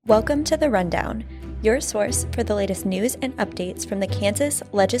Welcome to The Rundown, your source for the latest news and updates from the Kansas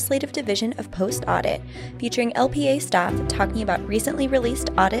Legislative Division of Post Audit, featuring LPA staff talking about recently released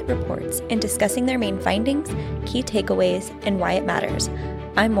audit reports and discussing their main findings, key takeaways, and why it matters.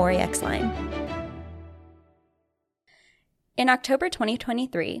 I'm Maury Exline. In October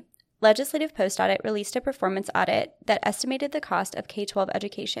 2023, Legislative Post Audit released a performance audit that estimated the cost of K-12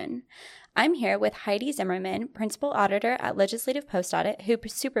 education. I'm here with Heidi Zimmerman, Principal Auditor at Legislative Post Audit, who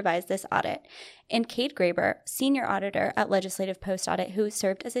supervised this audit, and Kate Graber, Senior Auditor at Legislative Post Audit, who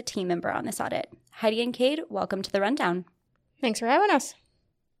served as a team member on this audit. Heidi and Kate, welcome to The Rundown. Thanks for having us.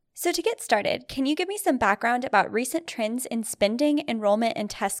 So to get started, can you give me some background about recent trends in spending, enrollment,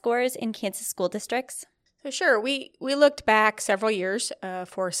 and test scores in Kansas school districts? So sure, we looked back several years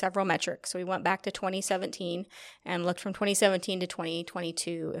for several metrics. So we went back to 2017 and looked from 2017 to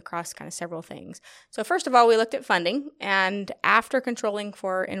 2022 across kind of several things. So first of all, we looked at funding, and after controlling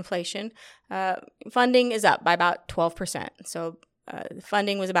for inflation, funding is up by about 12%. So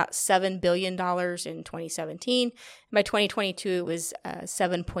funding was about $7 billion in 2017. By 2022, it was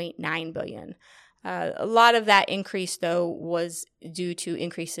 $7.9 billion. A lot of that increase, though, was due to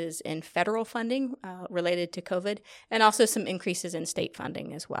increases in federal funding related to COVID, and also some increases in state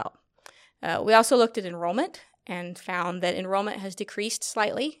funding as well. We also looked at enrollment and found that enrollment has decreased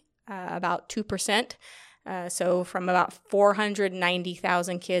slightly, about 2%. So from about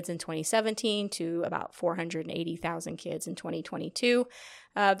 490,000 kids in 2017 to about 480,000 kids in 2022.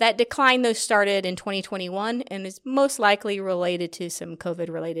 That decline, though, started in 2021 and is most likely related to some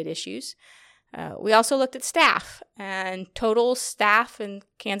COVID-related issues. We also looked at staff, and total staff in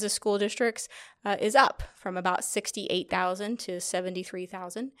Kansas school districts is up from about 68,000 to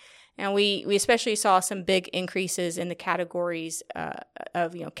 73,000. And we especially saw some big increases in the categories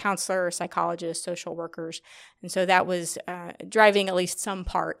of counselors, psychologists, social workers. And so that was driving at least some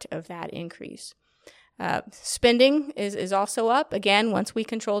part of that increase. Spending is also up. Again, once we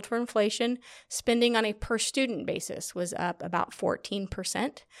controlled for inflation, spending on a per student basis was up about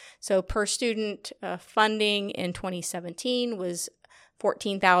 14%. So per student funding in 2017 was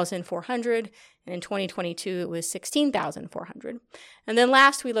 $14,400, and in 2022 it was $16,400. And then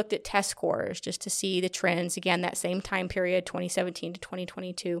last, we looked at test scores just to see the trends. Again, that same time period, 2017 to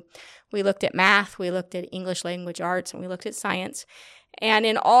 2022. We looked at math, we looked at English language arts, and we looked at science. And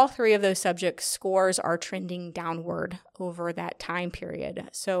in all three of those subjects, scores are trending downward over that time period.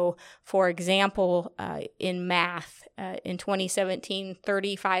 So, for example, in math, in 2017,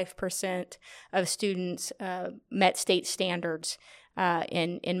 35% of students met state standards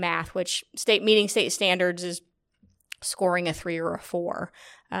in math, which meeting state standards is scoring a 3 or a 4.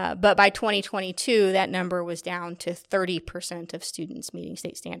 But by 2022, that number was down to 30% of students meeting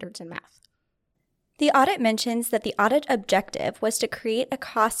state standards in math. The audit mentions that the audit objective was to create a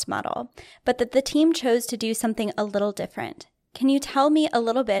cost model, but that the team chose to do something a little different. Can you tell me a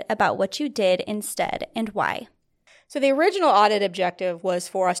little bit about what you did instead and why? So the original audit objective was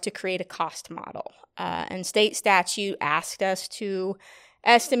for us to create a cost model, and state statute asked us to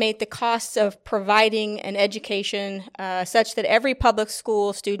estimate the costs of providing an education such that every public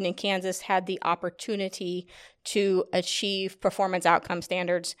school student in Kansas had the opportunity to achieve performance outcome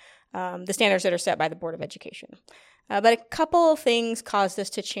standards, the standards that are set by the Board of Education. But a couple of things caused us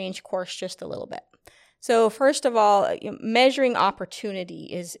to change course just a little bit. So first of all, measuring opportunity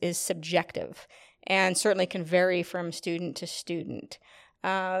is subjective and certainly can vary from student to student.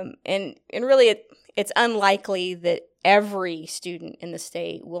 And really it's unlikely that every student in the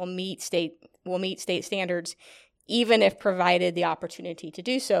state will meet state standards, even if provided the opportunity to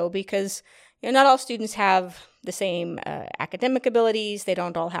do so, because not all students have the same academic abilities. They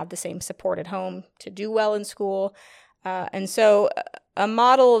don't all have the same support at home to do well in school. And so a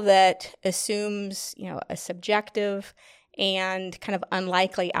model that assumes, a subjective and kind of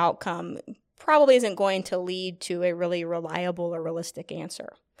unlikely outcome probably isn't going to lead to a really reliable or realistic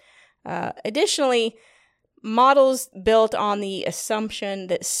answer. Additionally, models built on the assumption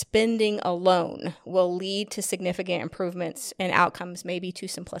that spending alone will lead to significant improvements in outcomes may be too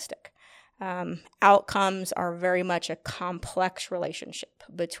simplistic. Outcomes are very much a complex relationship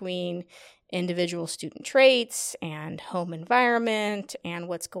between individual student traits and home environment and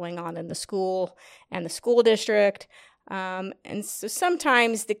what's going on in the school and the school district. And so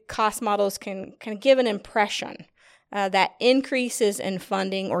sometimes the cost models can give an impression that increases in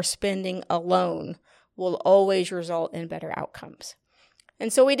funding or spending alone will always result in better outcomes.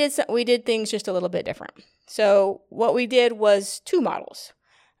 And so we did things just a little bit different. So what we did was two models.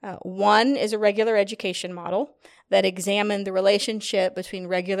 One is a regular education model that examined the relationship between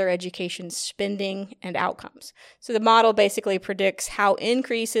regular education spending and outcomes. So the model basically predicts how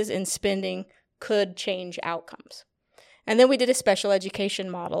increases in spending could change outcomes. And then we did a special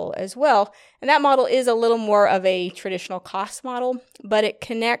education model as well. And that model is a little more of a traditional cost model, but it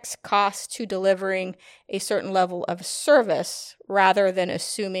connects costs to delivering a certain level of service rather than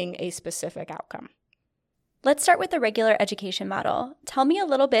assuming a specific outcome. Let's start with the regular education model. Tell me a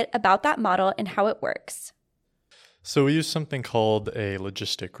little bit about that model and how it works. So we use something called a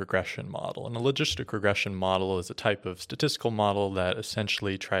logistic regression model. And a logistic regression model is a type of statistical model that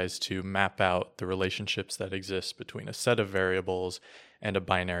essentially tries to map out the relationships that exist between a set of variables and a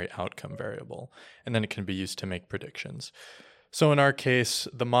binary outcome variable. And then it can be used to make predictions. So in our case,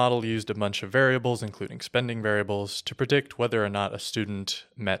 the model used a bunch of variables, including spending variables, to predict whether or not a student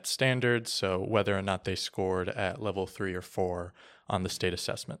met standards, so whether or not they scored at level 3 or 4 on the state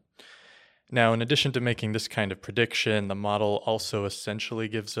assessment. Now, in addition to making this kind of prediction, the model also essentially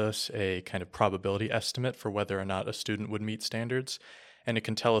gives us a kind of probability estimate for whether or not a student would meet standards, and it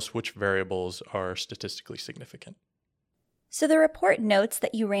can tell us which variables are statistically significant. So the report notes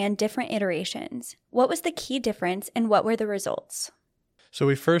that you ran different iterations. What was the key difference and what were the results? So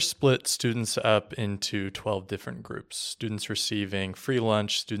we first split students up into 12 different groups: students receiving free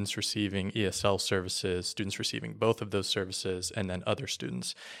lunch, students receiving ESL services, students receiving both of those services, and then other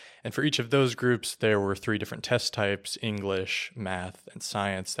students. And for each of those groups, there were 3 different test types: English, math, and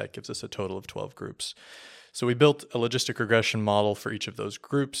science. That gives us a total of 12 groups. So we built a logistic regression model for each of those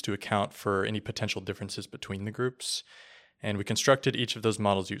groups to account for any potential differences between the groups. And we constructed each of those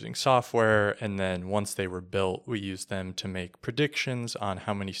models using software, and then once they were built, we used them to make predictions on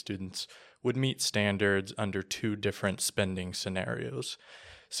how many students would meet standards under 2 different spending scenarios.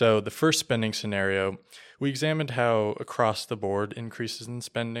 So the first spending scenario, we examined how across-the-board increases in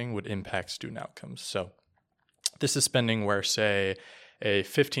spending would impact student outcomes. So this is spending where, say, a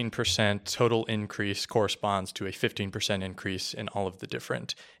 15% total increase corresponds to a 15% increase in all of the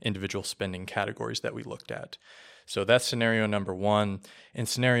different individual spending categories that we looked at. So that's scenario number 1. In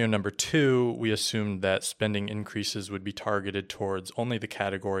scenario number 2, we assumed that spending increases would be targeted towards only the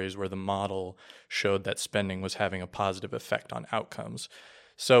categories where the model showed that spending was having a positive effect on outcomes.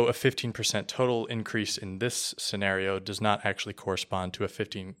 So a 15% total increase in this scenario does not actually correspond to a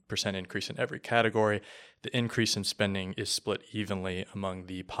 15% increase in every category. The increase in spending is split evenly among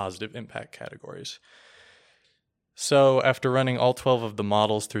the positive impact categories. So after running all 12 of the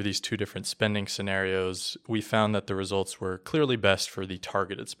models through these 2 different spending scenarios, we found that the results were clearly best for the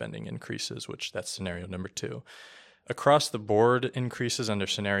targeted spending increases, which that's scenario number 2. Across the board, increases under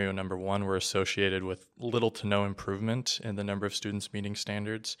scenario number 1 were associated with little to no improvement in the number of students meeting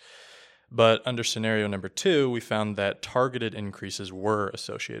standards. But under scenario number 2, we found that targeted increases were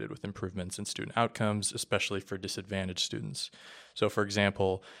associated with improvements in student outcomes, especially for disadvantaged students. So for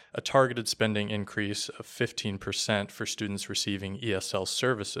example, a targeted spending increase of 15% for students receiving ESL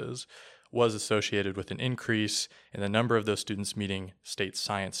services was associated with an increase in the number of those students meeting state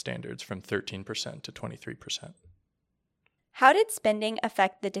science standards from 13% to 23%. How did spending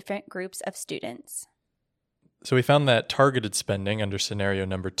affect the different groups of students? So we found that targeted spending under scenario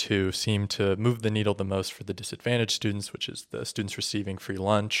number 2 seemed to move the needle the most for the disadvantaged students, which is the students receiving free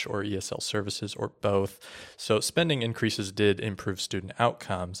lunch or ESL services or both. So spending increases did improve student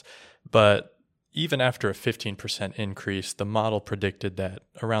outcomes, but even after a 15% increase, the model predicted that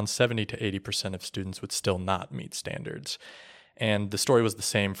around 70 to 80% of students would still not meet standards. And the story was the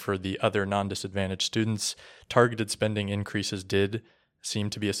same for the other non-disadvantaged students. Targeted spending increases did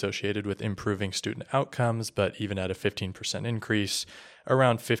seem to be associated with improving student outcomes, but even at a 15% increase,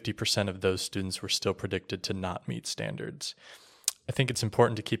 around 50% of those students were still predicted to not meet standards. I think it's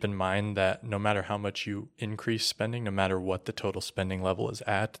important to keep in mind that no matter how much you increase spending, no matter what the total spending level is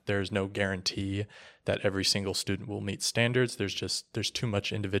at, there's no guarantee that every single student will meet standards. There's too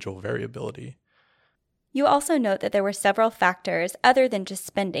much individual variability. You also note that there were several factors other than just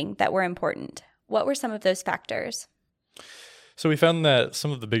spending that were important. What were some of those factors? So we found that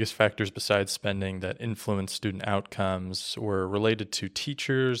some of the biggest factors besides spending that influenced student outcomes were related to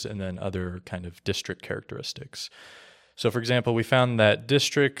teachers and then other kind of district characteristics. So for example, we found that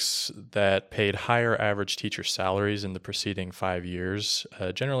districts that paid higher average teacher salaries in the preceding 5 years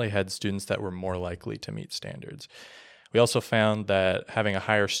generally had students that were more likely to meet standards. We also found that having a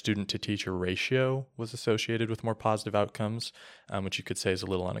higher student-to-teacher ratio was associated with more positive outcomes, which you could say is a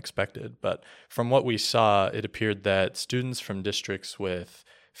little unexpected. But from what we saw, it appeared that students from districts with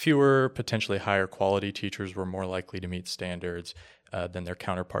fewer, potentially higher quality teachers were more likely to meet standards than their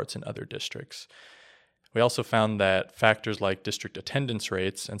counterparts in other districts. We also found that factors like district attendance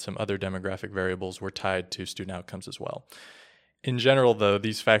rates and some other demographic variables were tied to student outcomes as well. In general, though,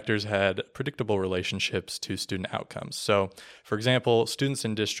 these factors had predictable relationships to student outcomes. So, for example, students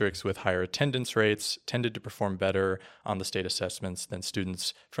in districts with higher attendance rates tended to perform better on the state assessments than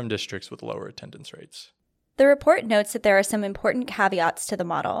students from districts with lower attendance rates. The report notes that there are some important caveats to the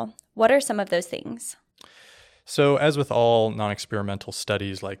model. What are some of those things? So, as with all non-experimental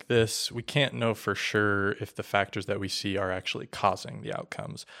studies like this, we can't know for sure if the factors that we see are actually causing the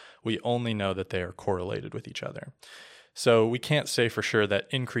outcomes. We only know that they are correlated with each other. So we can't say for sure that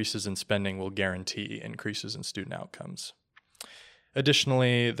increases in spending will guarantee increases in student outcomes.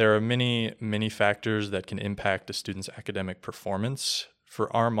 Additionally, there are many factors that can impact a student's academic performance.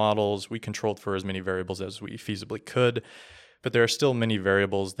 For our models, we controlled for as many variables as we feasibly could, but there are still many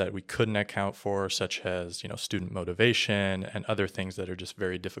variables that we couldn't account for, such as, student motivation and other things that are just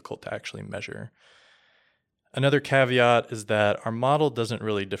very difficult to actually measure. Another caveat is that our model doesn't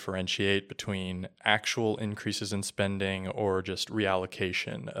really differentiate between actual increases in spending or just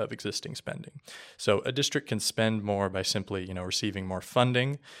reallocation of existing spending. So a district can spend more by simply, receiving more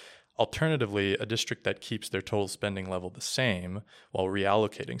funding. Alternatively, a district that keeps their total spending level the same while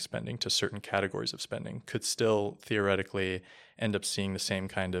reallocating spending to certain categories of spending could still theoretically end up seeing the same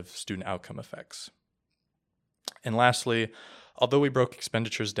kind of student outcome effects. And lastly, although we broke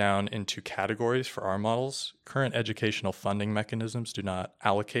expenditures down into categories for our models, current educational funding mechanisms do not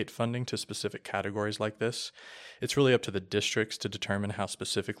allocate funding to specific categories like this. It's really up to the districts to determine how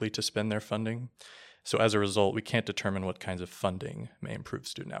specifically to spend their funding. So as a result, we can't determine what kinds of funding may improve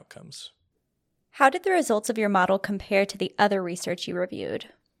student outcomes. How did the results of your model compare to the other research you reviewed?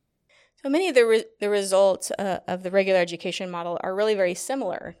 So many of the results of the regular education model are really very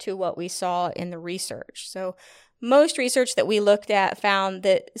similar to what we saw in the research. So most research that we looked at found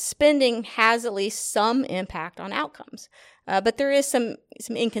that spending has at least some impact on outcomes, but there is some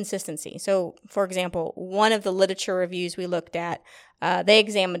inconsistency. So, for example, one of the literature reviews we looked at, they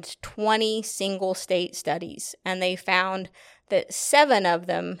examined 20 single state studies, and they found that 7 of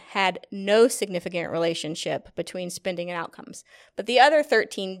them had no significant relationship between spending and outcomes, but the other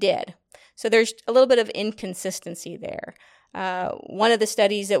 13 did. So there's a little bit of inconsistency there. One of the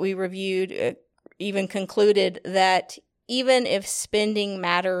studies that we reviewed even concluded that even if spending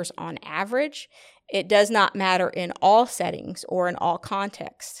matters on average, it does not matter in all settings or in all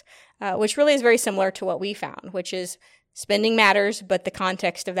contexts, which really is very similar to what we found, which is spending matters, but the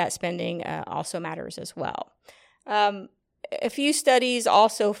context of that spending also matters as well. A few studies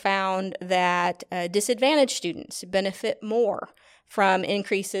also found that disadvantaged students benefit more from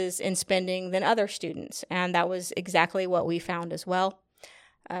increases in spending than other students, and that was exactly what we found as well.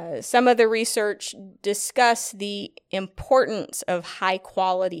 Some of the research discussed the importance of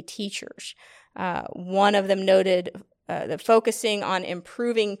high-quality teachers. One of them noted that focusing on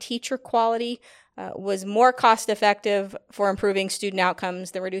improving teacher quality was more cost-effective for improving student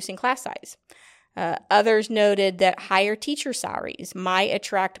outcomes than reducing class size. Others noted that higher teacher salaries might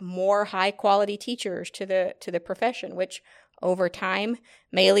attract more high-quality teachers to the profession, which over time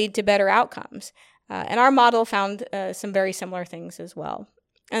may lead to better outcomes. And our model found some very similar things as well.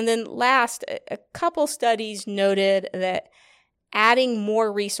 And then last, a couple studies noted that adding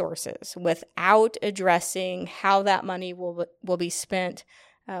more resources without addressing how that money will be spent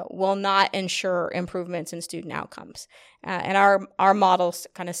will not ensure improvements in student outcomes. And our model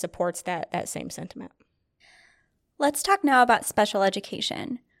kind of supports that same sentiment. Let's talk now about special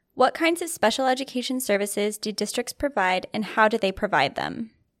education. What kinds of special education services do districts provide, and how do they provide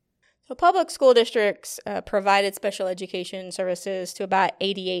them? So public school districts provided special education services to about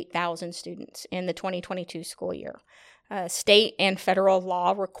 88,000 students in the 2022 school year. State and federal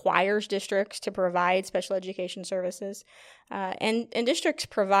law requires districts to provide special education services, and districts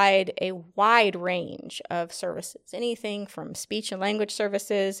provide a wide range of services, anything from speech and language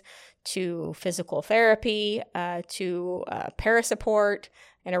services to physical therapy to para-support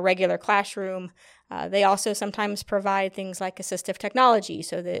in a regular classroom. They also sometimes provide things like assistive technology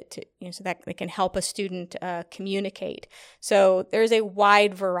so that they can help a student communicate. So there's a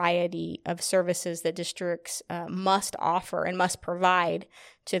wide variety of services that districts must offer and must provide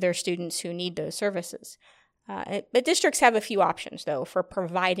to their students who need those services. But districts have a few options, though, for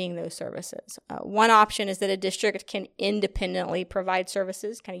providing those services. One option is that a district can independently provide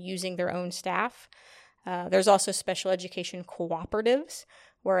services, kind of using their own staff. There's also special education cooperatives,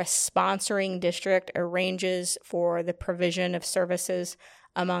 where a sponsoring district arranges for the provision of services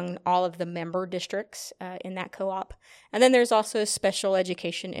among all of the member districts in that co-op. And then there's also special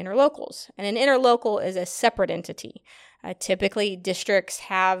education interlocals. And an interlocal is a separate entity. Typically, districts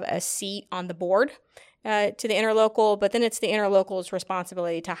have a seat on the board, to the interlocal, but then it's the interlocal's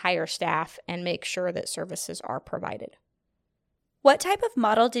responsibility to hire staff and make sure that services are provided. What type of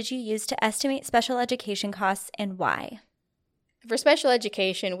model did you use to estimate special education costs and why? For special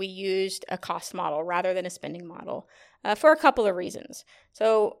education, we used a cost model rather than a spending model for a couple of reasons.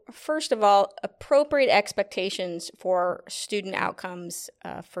 So first of all, appropriate expectations for student outcomes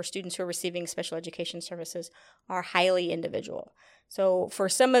for students who are receiving special education services are highly individual. So for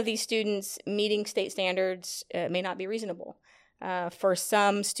some of these students, meeting state standards may not be reasonable. For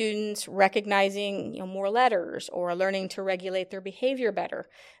some students, recognizing more letters or learning to regulate their behavior better,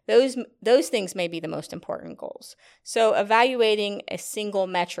 those things may be the most important goals. So evaluating a single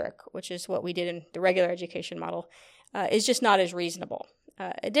metric, which is what we did in the regular education model, is just not as reasonable.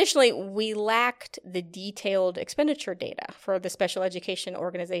 Additionally, we lacked the detailed expenditure data for the special education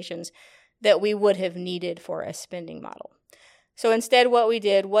organizations that we would have needed for a spending model. So instead, what we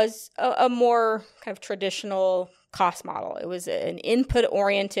did was a more kind of traditional cost model. It was an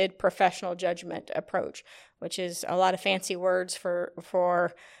input-oriented professional judgment approach, which is a lot of fancy words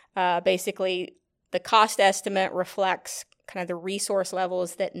for basically the cost estimate reflects kind of the resource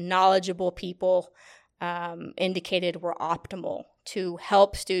levels that knowledgeable people indicated were optimal to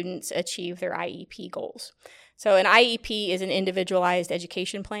help students achieve their IEP goals. So an IEP is an individualized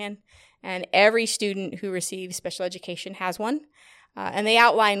education plan, and every student who receives special education has one. And they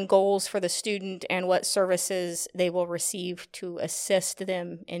outline goals for the student and what services they will receive to assist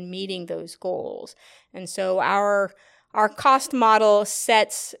them in meeting those goals. And so our cost model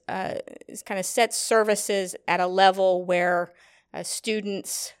sets services at a level where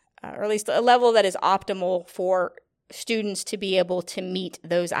students, or at least a level that is optimal for students to be able to meet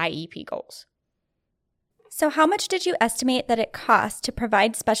those IEP goals. So how much did you estimate that it cost to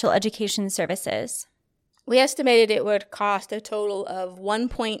provide special education services? We estimated it would cost a total of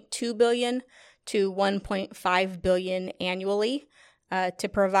 $1.2 billion to $1.5 billion annually to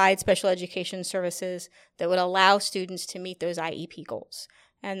provide special education services that would allow students to meet those IEP goals.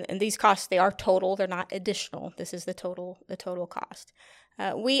 And these costs, they are total, they're not additional. This is the total cost.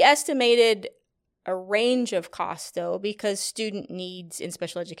 We estimated a range of costs, though, because student needs in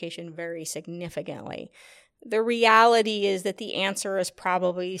special education vary significantly. The reality is that the answer is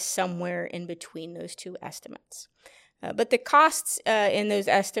probably somewhere in between those two estimates. But the costs in those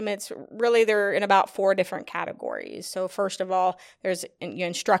estimates, really, they're in about 4 different categories. So first of all, there's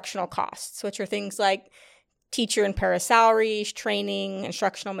instructional costs, which are things like teacher and para salaries, training,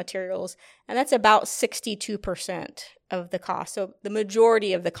 instructional materials, and that's about 62% of the cost. So the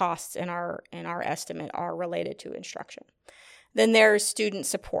majority of the costs in our estimate are related to instruction. Then there's student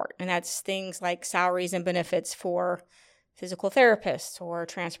support, and that's things like salaries and benefits for physical therapists or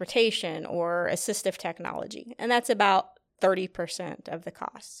transportation or assistive technology, and that's about 30% of the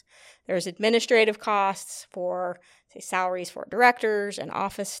costs. There's administrative costs for, say, salaries for directors and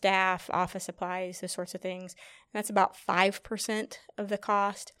office staff, office supplies, those sorts of things, and that's about 5% of the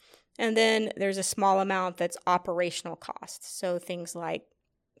cost. And then there's a small amount that's operational costs, so things like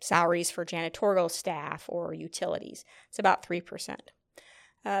salaries for janitorial staff or utilities. It's about 3%.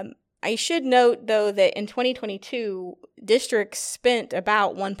 I should note, though, that in 2022, districts spent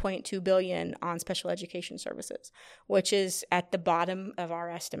about $1.2 billion on special education services, which is at the bottom of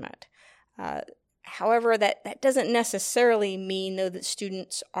our estimate. However, that doesn't necessarily mean, though, that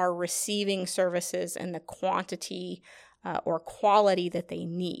students are receiving services in the quantity or quality that they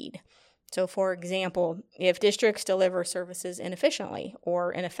need. So, for example, if districts deliver services inefficiently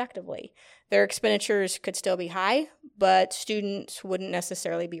or ineffectively, their expenditures could still be high, but students wouldn't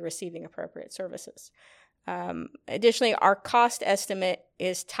necessarily be receiving appropriate services. Additionally, our cost estimate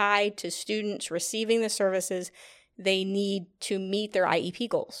is tied to students receiving the services they need to meet their IEP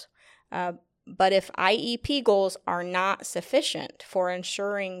goals. But if IEP goals are not sufficient for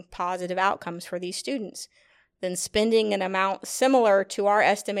ensuring positive outcomes for these students, then spending an amount similar to our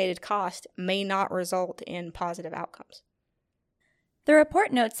estimated cost may not result in positive outcomes. The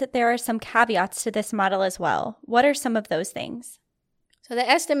report notes that there are some caveats to this model as well. What are some of those things? So the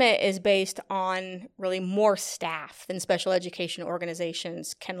estimate is based on really more staff than special education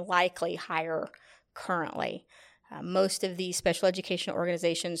organizations can likely hire currently. Most of the special education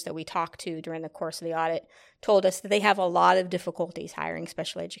organizations that we talked to during the course of the audit told us that they have a lot of difficulties hiring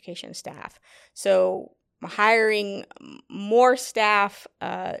special education staff. So hiring more staff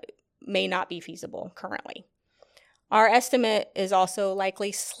may not be feasible currently. Our estimate is also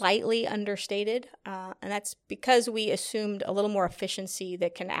likely slightly understated, and that's because we assumed a little more efficiency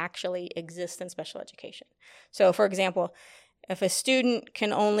that can actually exist in special education. So, for example, If a student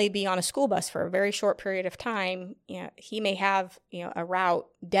can only be on a school bus for a very short period of time, he may have a route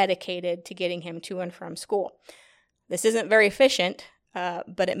dedicated to getting him to and from school. This isn't very efficient,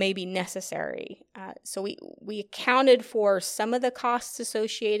 but it may be necessary. So we accounted for some of the costs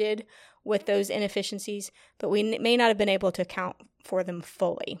associated with those inefficiencies, but we may not have been able to account for them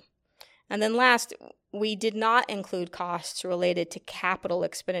fully. And then last, we did not include costs related to capital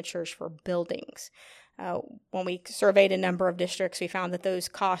expenditures for buildings. When we surveyed a number of districts, we found that those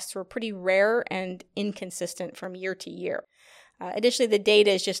costs were pretty rare and inconsistent from year to year. Additionally, the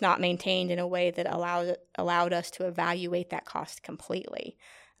data is just not maintained in a way that allowed us to evaluate that cost completely.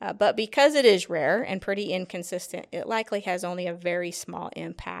 But because it is rare and pretty inconsistent, it likely has only a very small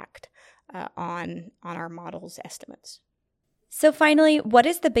impact on our model's estimates. So finally, what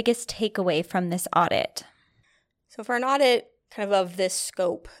is the biggest takeaway from this audit? So for an audit kind of this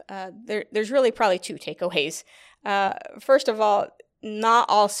scope, there's really probably two takeaways. First of all, not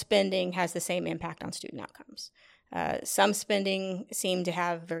all spending has the same impact on student outcomes. Some spending seem to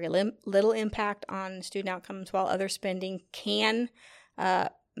have very little impact on student outcomes, while other spending can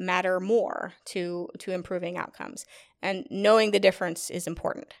matter more to improving outcomes. And knowing the difference is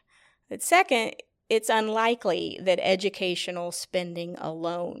important. But second, it's unlikely that educational spending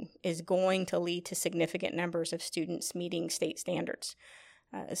alone is going to lead to significant numbers of students meeting state standards.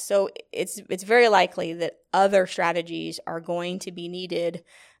 So it's very likely that other strategies are going to be needed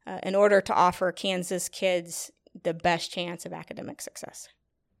in order to offer Kansas kids the best chance of academic success.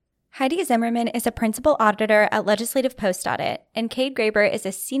 Heidi Zimmerman is a principal auditor at Legislative Post Audit, and Cade Graber is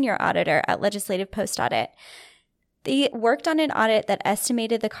a senior auditor at Legislative Post Audit. They worked on an audit that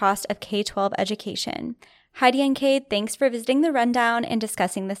estimated the cost of K-12 education. Heidi and Cade, thanks for visiting the Rundown and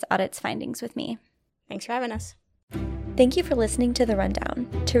discussing this audit's findings with me. Thanks for having us. Thank you for listening to The Rundown.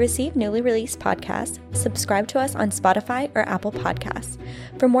 To receive newly released podcasts, subscribe to us on Spotify or Apple Podcasts.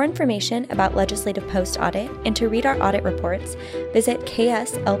 For more information about Legislative Post Audit and to read our audit reports, visit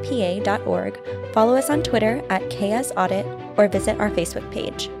kslpa.org, follow us on Twitter at KSAudit, or visit our Facebook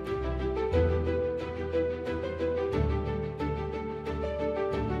page.